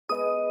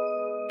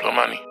Blue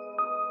money.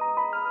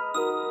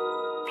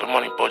 Blue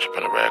money, butch up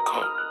in a red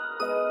coat.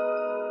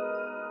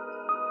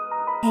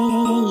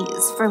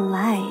 Haze for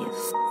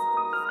life.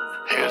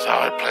 Here's how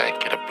I plan,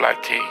 get a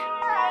black tee.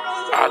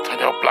 I'll turn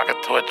your blocker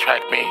to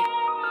attract me.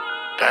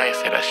 They ain't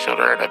see that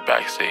shooter in the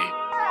backseat.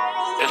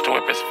 Bitch to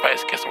whip his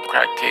face, get some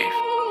cracked teeth.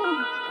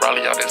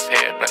 Rolling on his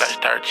head, man, that's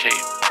dirt cheap.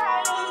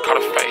 Caught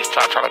a face,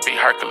 trying to be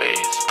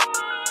Hercules.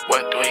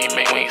 What do he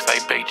mean when he say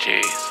big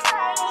cheese?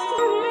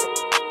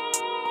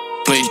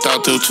 Please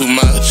don't do too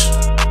much.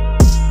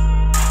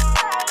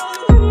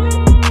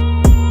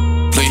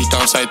 Please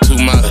don't say too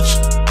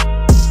much.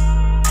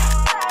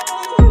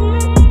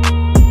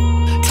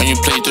 Can you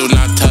please do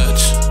not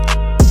touch?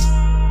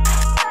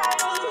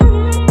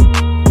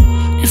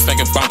 You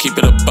faking fun, keep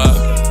it a buck.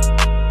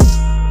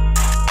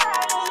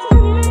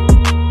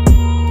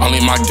 Only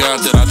my God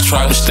that I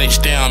trust.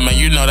 Stage down, man,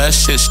 you know that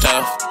shit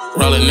stuff.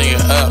 Roll a nigga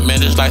up, man,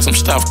 just like some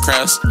stuffed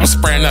crust. I'm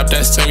spraying up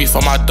that semi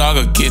for my dog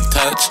will get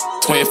touched.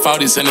 Twin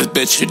 40s in this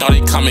bitch, you know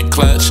they come in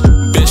clutch.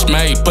 Bitch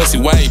made, pussy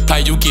way,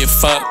 play, you get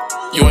fucked.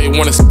 You ain't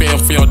wanna spin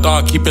for your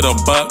dog, keep it a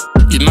buck.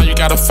 You know you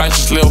gotta face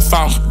this little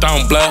fountain,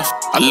 don't bluff.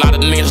 A lot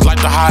of niggas like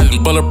to hide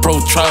in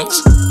bulletproof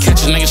trucks.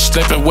 Catch a nigga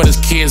slipping with his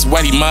kids,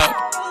 wet him up.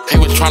 He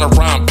was tryna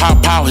run,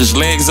 pow, his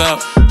legs up.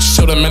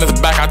 Shoot him in his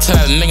back, I tell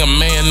that nigga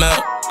man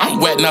up. I'm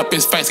wetting up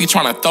his face, he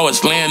tryna throw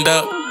his land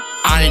up.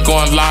 I ain't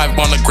going live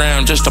on the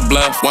ground just to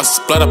bluff. Once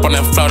it's blood up on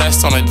that floor,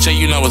 that's on a G,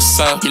 you know what's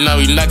up. You know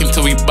he knockin'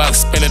 till we buck,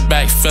 spin it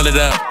back, fill it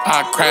up.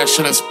 I crash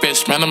in this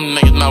bitch, man, them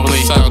niggas know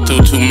please don't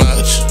do too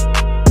much.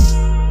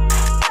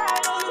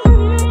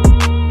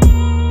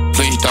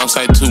 Please don't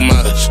say too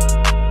much.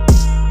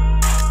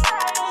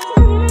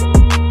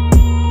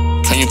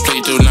 Can you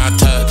please do not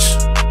touch?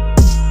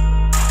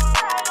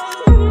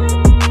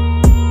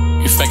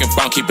 You faking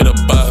fun, keep it a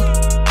buck.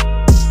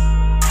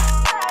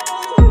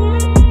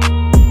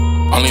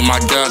 Only my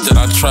God that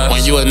I trust.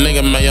 When you a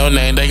nigga, man, your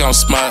name, they gon'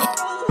 smut.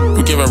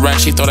 You give a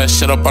rat, she throw that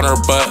shit up on her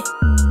butt.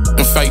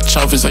 Them fake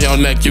trophies on your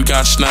neck, you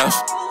got snuff.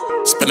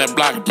 Spin that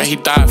block, man, he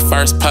died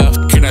first puff.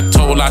 Get that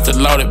tool out the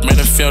loaded, man,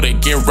 the field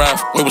it get rough.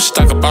 We was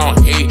stuck up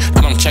on E,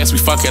 now them checks, we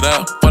fuck it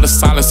up. Put the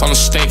silence on the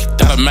stick,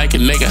 that'll make a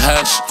nigga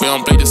hush. We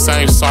don't bleed the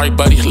same, sorry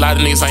buddy, a lot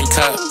of niggas ain't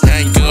cut. He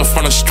ain't good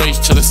from the streets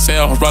to the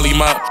cell, roll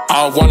him up.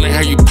 All wanna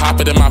hear you pop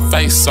it in my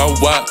face, so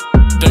what?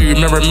 Do you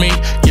remember me?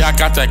 Yeah, I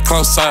got that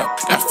close up.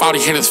 That 40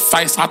 hit his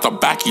face, out the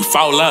back he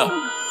fall up.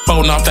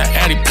 Pulling off that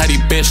Addy Petty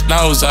bitch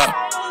nose up.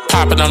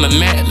 Popping on the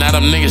net, now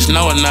them niggas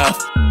know enough.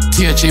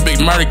 THG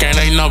big murder gang,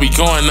 they know we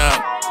going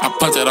up. I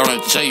put that on a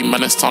J,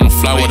 man, it's on the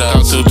flow with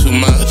us. Don't do too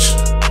much.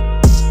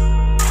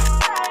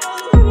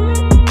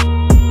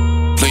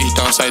 Please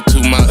don't say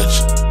too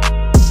much.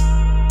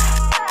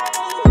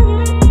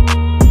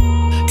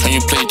 Can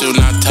you please do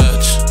not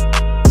touch?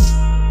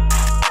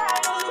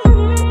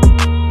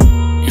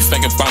 You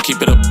faking fun,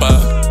 keep it a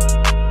buck.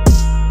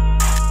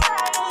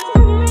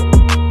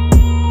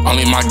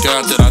 Only my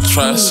God that I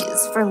trust.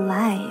 Haze for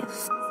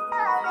life.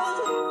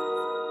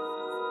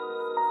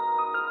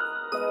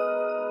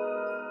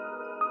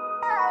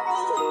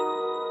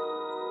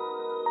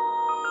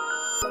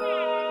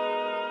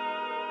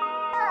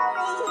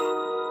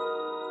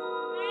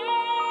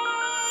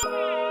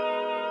 Yeah.